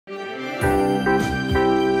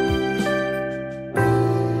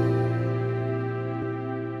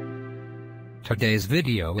Today's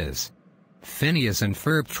video is Phineas and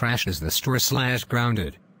Ferb trashes the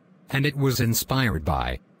store/grounded. And it was inspired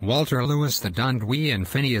by Walter Lewis the Dundee and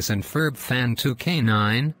Phineas and Ferb fan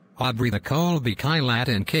 2K9, Aubrey the Colby Kylat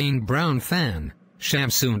and Kane Brown fan,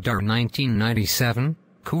 Shamsundar 1997,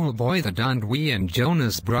 Cool Boy the Dundee and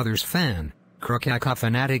Jonas Brothers fan, Krokaka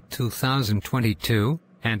Fanatic 2022,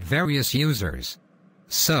 and various users.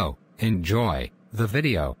 So, enjoy the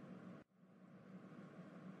video.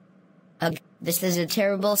 Ugh, this is a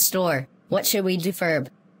terrible store. What should we do, Ferb?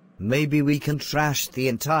 Maybe we can trash the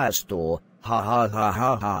entire store. Ha ha ha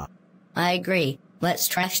ha ha. I agree. Let's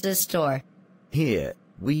trash the store. Here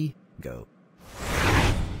we go.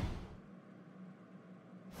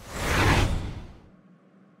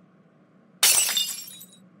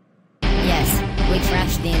 Yes, we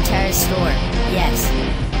trashed the entire store. Yes.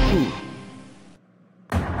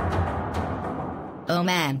 Oh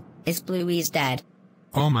man, it's Bluey's dad.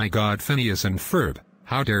 Oh my god, Phineas and Ferb,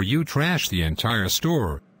 how dare you trash the entire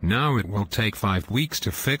store? Now it will take 5 weeks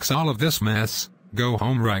to fix all of this mess. Go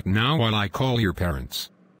home right now while I call your parents.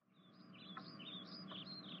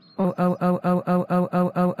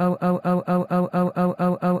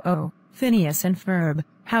 Phineas and Ferb,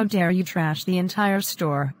 how dare you trash the entire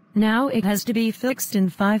store? Now it has to be fixed in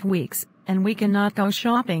 5 weeks, and we cannot go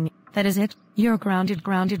shopping. That is it. You're grounded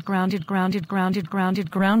until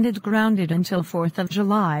 4th of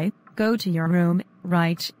July. Go to your room,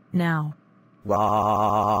 right now. Wow.